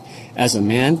 As a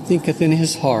man thinketh in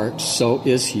his heart, so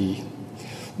is he.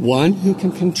 One who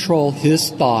can control his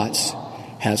thoughts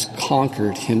has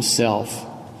conquered himself."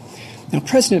 Now,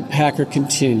 President Packer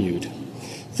continued,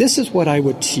 "This is what I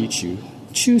would teach you.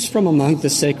 Choose from among the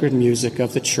sacred music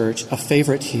of the church a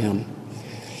favorite hymn,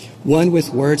 one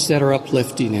with words that are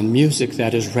uplifting and music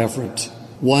that is reverent,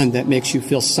 one that makes you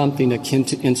feel something akin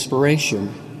to inspiration.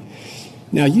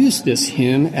 Now use this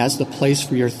hymn as the place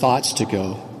for your thoughts to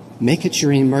go. Make it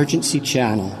your emergency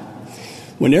channel.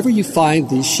 Whenever you find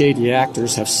these shady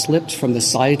actors have slipped from the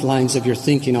sidelines of your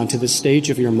thinking onto the stage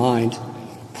of your mind,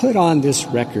 put on this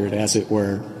record, as it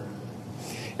were.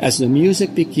 As the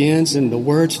music begins and the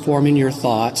words form in your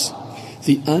thoughts,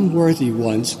 the unworthy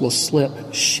ones will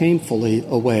slip shamefully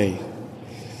away.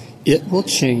 It will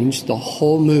change the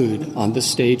whole mood on the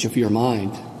stage of your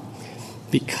mind.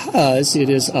 Because it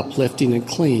is uplifting and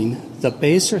clean, the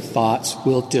baser thoughts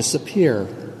will disappear.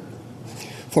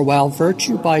 For while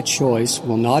virtue by choice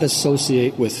will not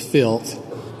associate with filth,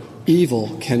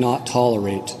 evil cannot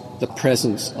tolerate the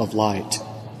presence of light.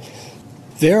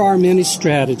 There are many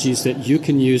strategies that you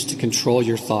can use to control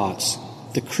your thoughts.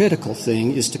 The critical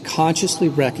thing is to consciously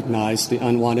recognize the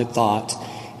unwanted thought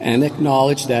and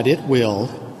acknowledge that it will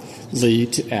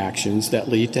lead to actions that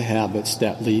lead to habits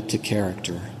that lead to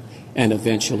character and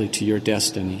eventually to your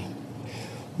destiny.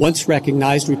 Once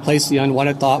recognized, replace the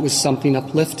unwanted thought with something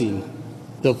uplifting.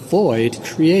 The void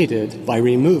created by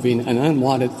removing an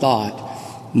unwanted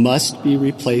thought must be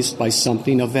replaced by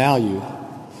something of value.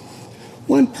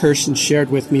 One person shared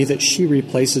with me that she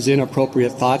replaces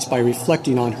inappropriate thoughts by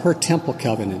reflecting on her temple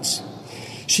covenants.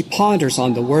 She ponders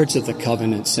on the words of the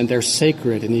covenants and their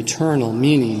sacred and eternal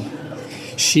meaning.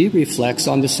 She reflects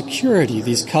on the security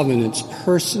these covenants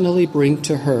personally bring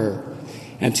to her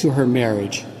and to her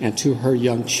marriage and to her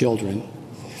young children.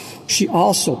 She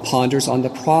also ponders on the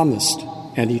promised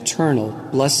and eternal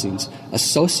blessings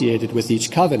associated with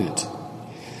each covenant.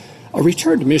 A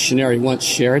returned missionary once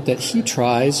shared that he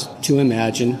tries to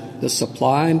imagine the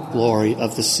sublime glory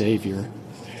of the Savior.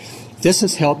 This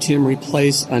has helped him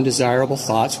replace undesirable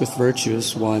thoughts with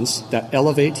virtuous ones that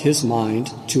elevate his mind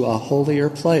to a holier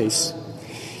place.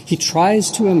 He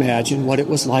tries to imagine what it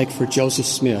was like for Joseph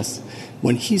Smith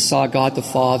when he saw God the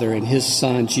Father and his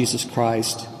Son, Jesus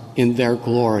Christ, in their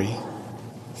glory.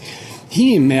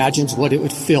 He imagines what it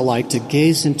would feel like to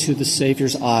gaze into the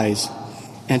Savior's eyes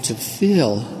and to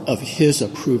feel of his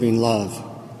approving love.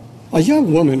 A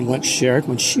young woman once shared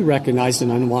when she recognized an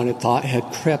unwanted thought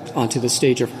had crept onto the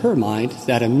stage of her mind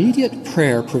that immediate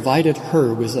prayer provided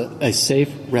her with a safe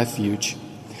refuge.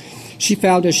 She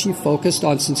found as she focused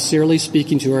on sincerely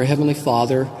speaking to her Heavenly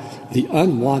Father, the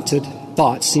unwanted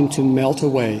thoughts seemed to melt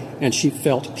away, and she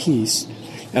felt peace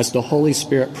as the Holy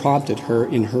Spirit prompted her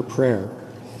in her prayer.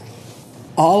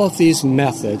 All of these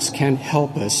methods can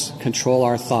help us control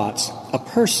our thoughts. A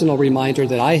personal reminder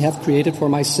that I have created for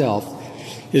myself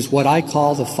is what I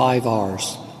call the 5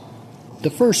 R's. The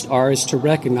first R is to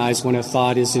recognize when a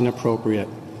thought is inappropriate,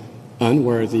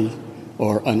 unworthy,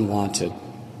 or unwanted.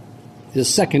 The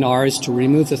second R is to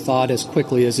remove the thought as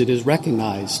quickly as it is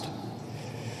recognized.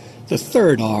 The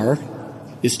third R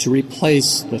is to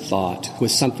replace the thought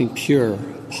with something pure,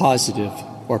 positive,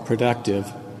 or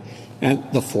productive.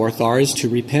 And the fourth R is to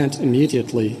repent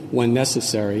immediately when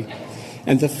necessary.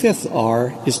 And the fifth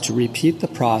R is to repeat the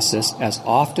process as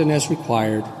often as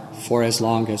required for as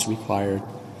long as required.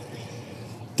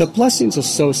 The blessings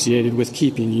associated with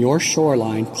keeping your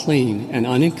shoreline clean and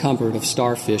unencumbered of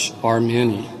starfish are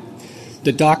many.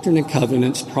 The Doctrine and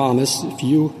Covenants promise if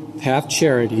you have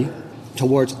charity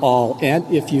towards all,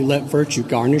 and if you let virtue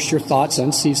garnish your thoughts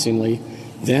unceasingly,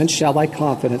 then shall thy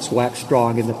confidence wax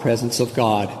strong in the presence of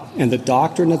God, and the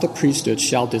doctrine of the priesthood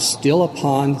shall distill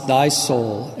upon thy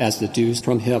soul as the dews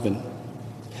from heaven.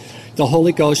 The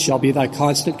Holy Ghost shall be thy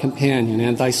constant companion,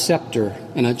 and thy scepter,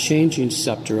 an unchanging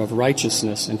scepter of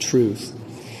righteousness and truth.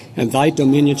 And thy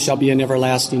dominion shall be an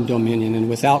everlasting dominion, and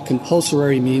without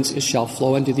compulsory means it shall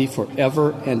flow unto thee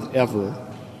forever and ever.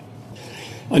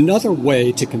 Another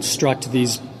way to construct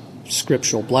these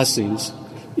scriptural blessings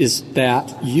is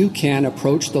that you can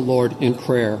approach the Lord in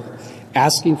prayer,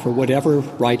 asking for whatever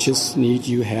righteous need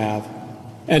you have,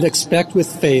 and expect with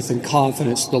faith and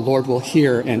confidence the Lord will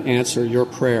hear and answer your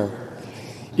prayer.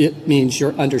 It means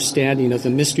your understanding of the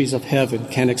mysteries of heaven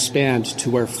can expand to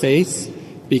where faith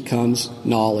becomes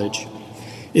knowledge.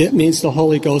 It means the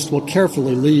Holy Ghost will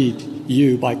carefully lead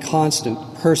you by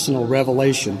constant personal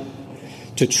revelation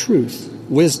to truth,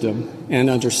 wisdom, and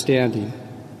understanding.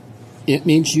 It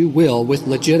means you will, with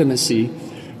legitimacy,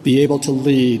 be able to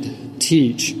lead,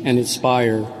 teach, and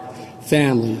inspire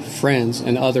family, friends,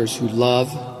 and others who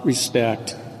love,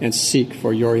 respect, and seek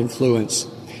for your influence,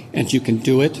 and you can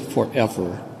do it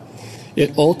forever.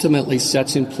 It ultimately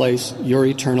sets in place your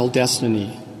eternal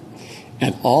destiny,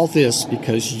 and all this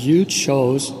because you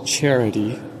chose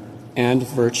charity and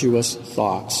virtuous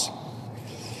thoughts.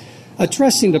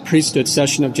 Addressing the priesthood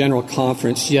session of General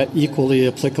Conference, yet equally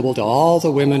applicable to all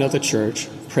the women of the church,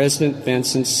 President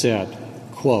Benson said,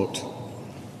 quote,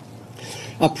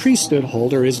 "A priesthood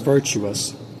holder is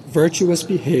virtuous. Virtuous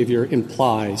behavior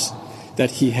implies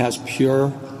that he has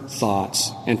pure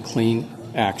thoughts and clean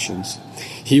actions.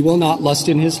 He will not lust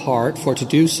in his heart, for to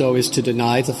do so is to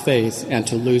deny the faith and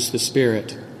to lose the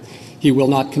Spirit. He will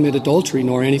not commit adultery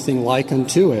nor anything like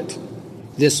unto it.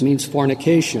 This means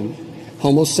fornication,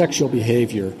 homosexual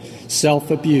behavior,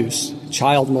 self-abuse,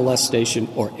 child molestation,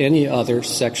 or any other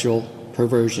sexual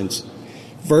perversions.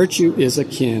 Virtue is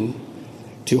akin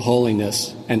to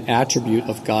holiness, an attribute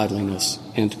of godliness,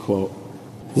 end quote.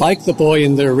 Like the boy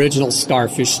in the original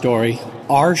starfish story,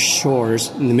 our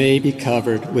shores may be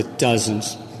covered with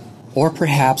dozens, or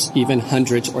perhaps even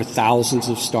hundreds or thousands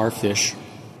of starfish.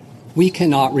 We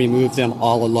cannot remove them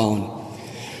all alone.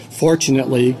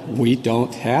 Fortunately, we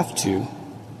don't have to.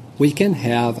 We can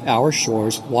have our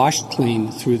shores washed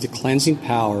clean through the cleansing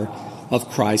power of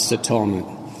Christ's atonement.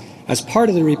 As part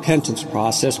of the repentance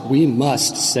process, we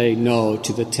must say no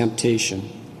to the temptation.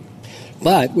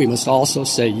 But we must also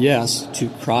say yes to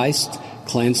Christ's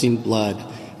cleansing blood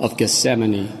of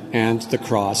Gethsemane and the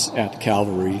cross at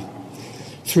Calvary.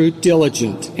 Through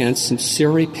diligent and sincere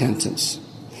repentance,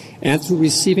 and through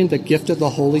receiving the gift of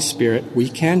the Holy Spirit, we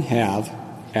can have,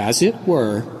 as it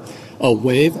were, a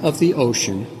wave of the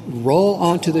ocean roll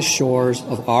onto the shores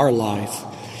of our life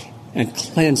and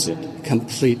cleanse it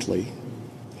completely.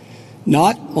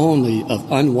 Not only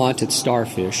of unwanted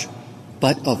starfish,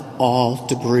 but of all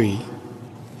debris.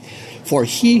 For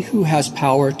he who has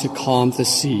power to calm the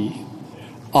sea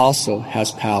also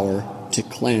has power to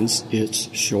cleanse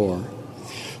its shore.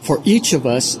 For each of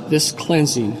us, this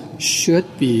cleansing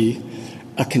should be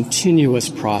a continuous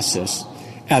process,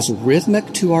 as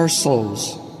rhythmic to our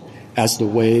souls as the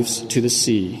waves to the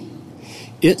sea.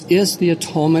 It is the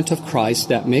atonement of Christ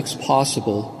that makes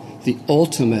possible the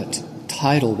ultimate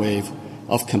tidal wave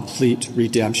of complete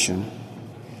redemption.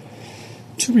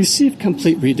 To receive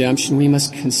complete redemption, we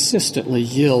must consistently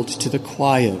yield to the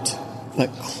quiet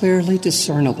but clearly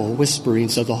discernible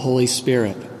whisperings of the Holy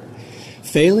Spirit.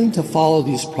 Failing to follow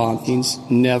these promptings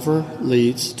never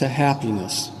leads to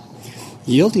happiness.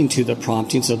 Yielding to the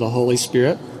promptings of the Holy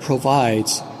Spirit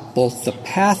provides both the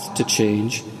path to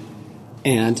change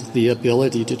and the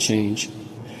ability to change.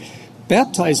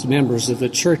 Baptized members of the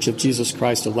Church of Jesus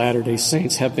Christ of Latter-day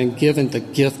Saints have been given the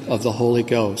gift of the Holy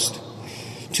Ghost.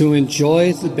 To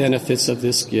enjoy the benefits of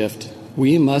this gift,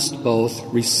 we must both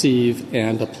receive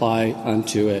and apply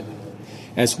unto it.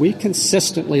 As we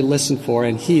consistently listen for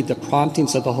and heed the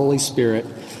promptings of the Holy Spirit,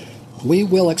 we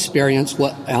will experience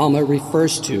what Alma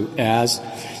refers to as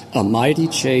a mighty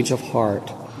change of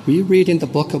heart. We read in the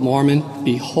Book of Mormon,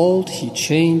 "Behold, he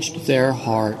changed their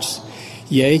hearts.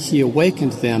 Yea, he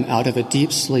awakened them out of a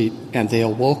deep sleep, and they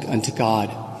awoke unto God."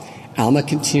 Alma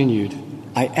continued,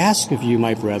 "I ask of you,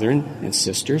 my brethren and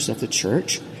sisters of the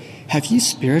church, have ye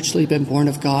spiritually been born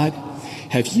of God?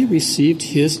 Have ye received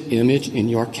his image in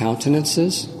your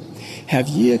countenances? Have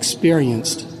ye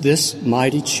experienced this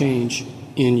mighty change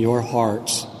in your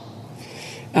hearts?"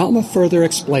 Alma further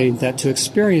explained that to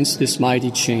experience this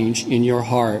mighty change in your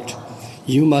heart,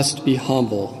 you must be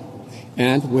humble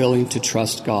and willing to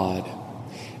trust God.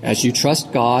 As you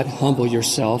trust God, humble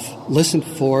yourself, listen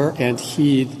for and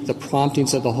heed the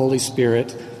promptings of the Holy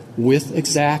Spirit with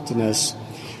exactness,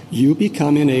 you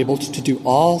become enabled to do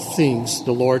all things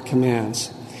the Lord commands,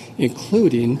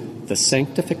 including the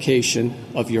sanctification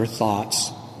of your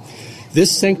thoughts.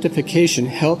 This sanctification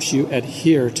helps you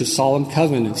adhere to solemn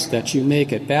covenants that you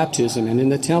make at baptism and in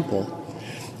the temple.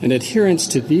 And adherence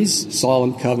to these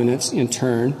solemn covenants, in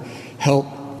turn, help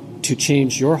to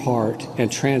change your heart and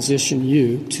transition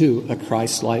you to a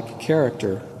Christ-like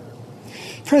character.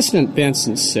 President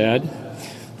Benson said,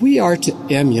 "We are to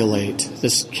emulate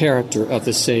this character of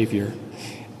the Savior."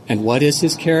 And what is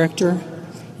his character?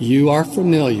 You are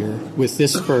familiar with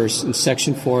this verse in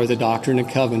section 4 of the Doctrine and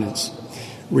Covenants.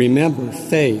 Remember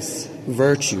faith,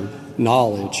 virtue,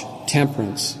 knowledge,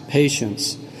 temperance,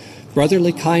 patience,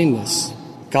 brotherly kindness,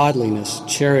 godliness,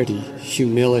 charity,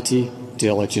 humility,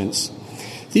 diligence.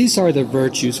 These are the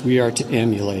virtues we are to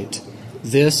emulate.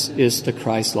 This is the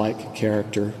Christ-like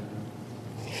character.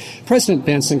 President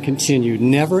Benson continued,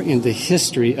 "Never in the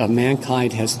history of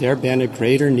mankind has there been a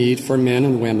greater need for men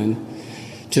and women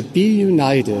to be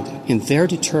united in their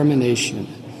determination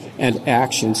and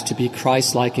actions to be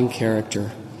Christ-like in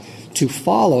character. To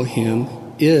follow him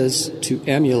is to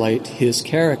emulate his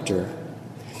character.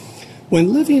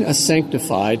 When living a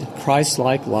sanctified,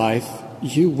 Christ-like life,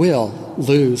 you will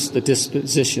lose the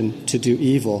disposition to do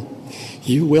evil.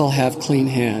 You will have clean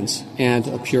hands and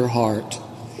a pure heart,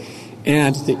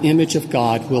 and the image of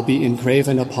God will be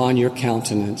engraven upon your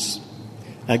countenance.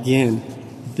 Again,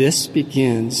 this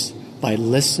begins by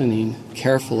listening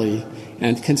carefully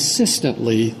and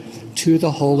consistently to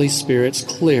the Holy Spirit's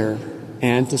clear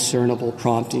and discernible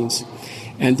promptings,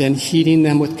 and then heeding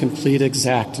them with complete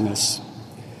exactness.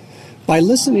 By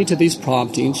listening to these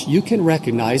promptings, you can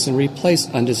recognize and replace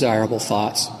undesirable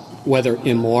thoughts, whether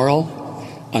immoral,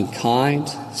 unkind,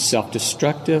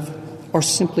 self-destructive, or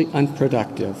simply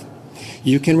unproductive.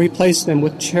 You can replace them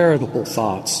with charitable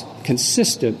thoughts,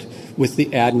 consistent with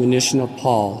the admonition of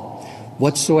Paul.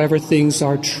 Whatsoever things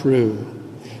are true,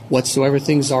 whatsoever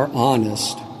things are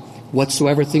honest,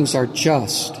 whatsoever things are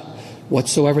just,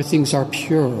 whatsoever things are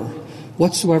pure,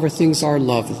 whatsoever things are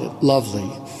lovely,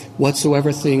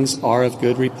 whatsoever things are of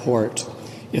good report.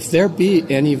 If there be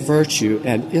any virtue,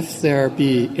 and if there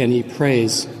be any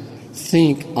praise,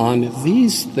 think on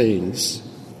these things.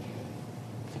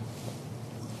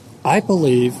 I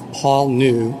believe Paul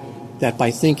knew that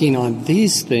by thinking on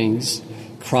these things,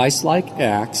 Christ-like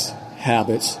acts,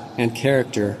 habits, and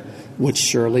character would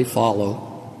surely follow.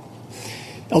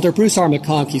 Elder Bruce R.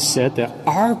 McConkie said that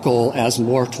our goal as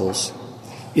mortals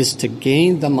is to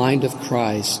gain the mind of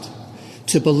Christ,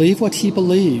 to believe what he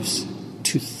believes,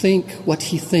 to think what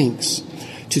he thinks,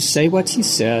 to say what he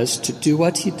says, to do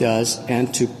what he does,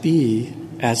 and to be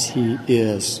as he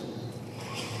is.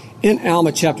 In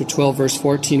Alma chapter 12, verse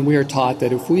 14, we are taught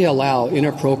that if we allow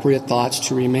inappropriate thoughts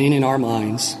to remain in our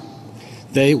minds,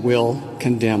 they will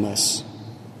condemn us.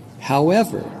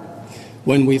 However,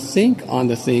 when we think on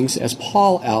the things as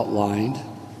Paul outlined,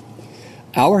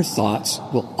 our thoughts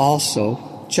will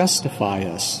also justify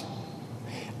us.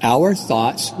 Our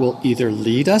thoughts will either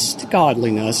lead us to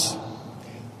godliness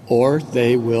or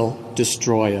they will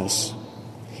destroy us.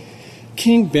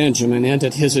 King Benjamin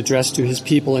ended his address to his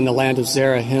people in the land of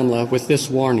Zarahemla with this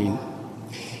warning: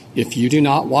 if you do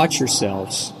not watch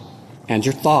yourselves and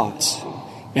your thoughts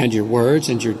and your words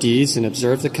and your deeds and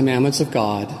observe the commandments of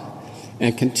God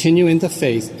and continue in the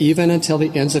faith even until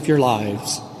the ends of your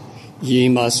lives, ye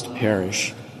must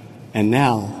perish. And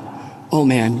now, O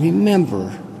man,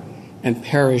 remember and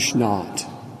perish not.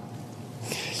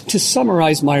 To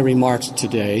summarize my remarks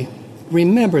today,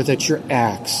 remember that your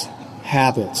acts,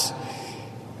 habits,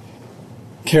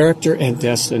 character, and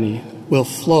destiny will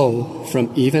flow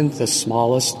from even the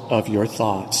smallest of your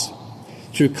thoughts.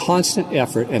 Through constant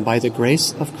effort and by the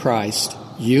grace of Christ,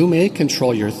 you may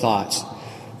control your thoughts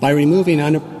by removing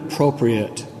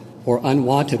inappropriate or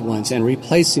unwanted ones and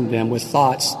replacing them with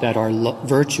thoughts that are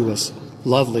virtuous,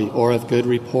 lovely, or of good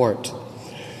report.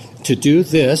 To do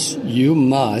this, you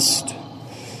must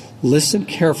listen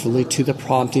carefully to the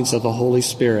promptings of the Holy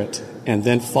Spirit and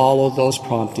then follow those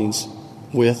promptings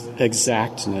with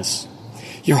exactness.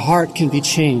 Your heart can be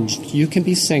changed, you can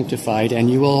be sanctified, and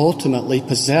you will ultimately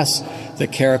possess the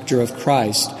character of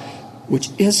Christ, which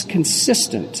is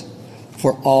consistent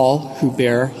for all who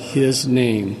bear his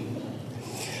name.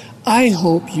 I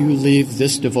hope you leave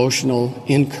this devotional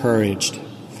encouraged.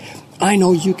 I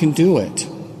know you can do it.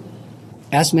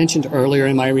 As mentioned earlier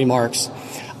in my remarks,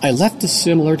 I left a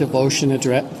similar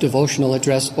devotional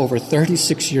address over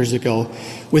 36 years ago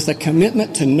with a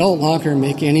commitment to no longer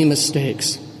make any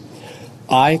mistakes.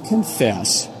 I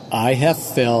confess I have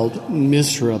failed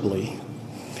miserably.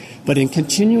 But in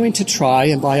continuing to try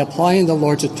and by applying the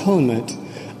Lord's atonement,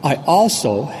 I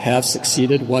also have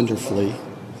succeeded wonderfully.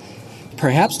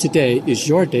 Perhaps today is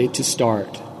your day to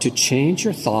start, to change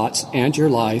your thoughts and your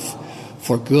life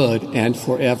for good and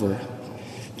forever.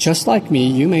 Just like me,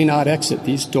 you may not exit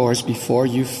these doors before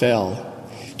you fell.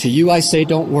 To you I say,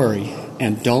 don't worry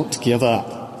and don't give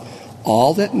up.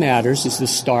 All that matters is the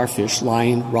starfish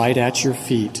lying right at your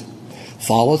feet.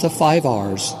 Follow the 5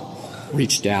 R's.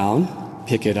 Reach down,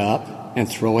 pick it up, and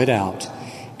throw it out,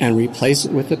 and replace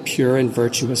it with a pure and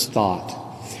virtuous thought.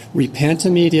 Repent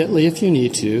immediately if you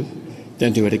need to,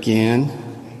 then do it again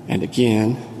and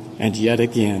again and yet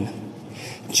again.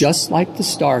 Just like the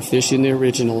starfish in the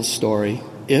original story,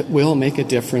 it will make a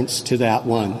difference to that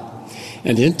one.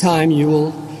 And in time, you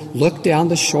will look down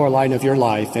the shoreline of your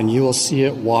life and you will see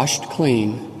it washed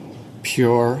clean,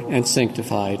 pure, and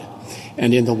sanctified.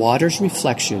 And in the water's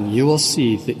reflection, you will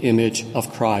see the image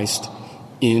of Christ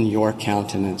in your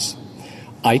countenance.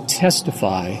 I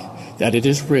testify that it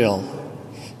is real,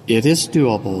 it is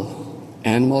doable,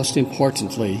 and most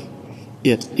importantly,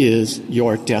 it is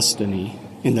your destiny.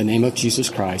 In the name of Jesus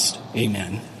Christ,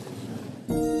 amen.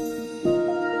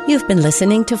 You've been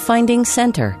listening to Finding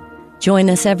Center. Join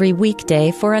us every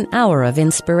weekday for an hour of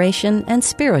inspiration and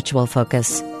spiritual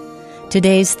focus.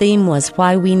 Today's theme was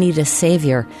Why We Need a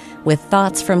Savior, with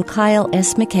thoughts from Kyle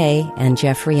S. McKay and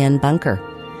Jeffrey N. Bunker.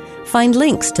 Find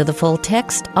links to the full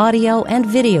text, audio, and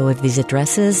video of these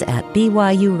addresses at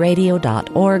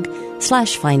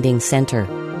byuradio.org/Finding Center.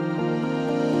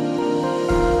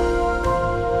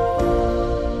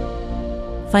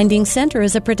 Finding Center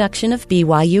is a production of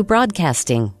BYU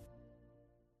Broadcasting.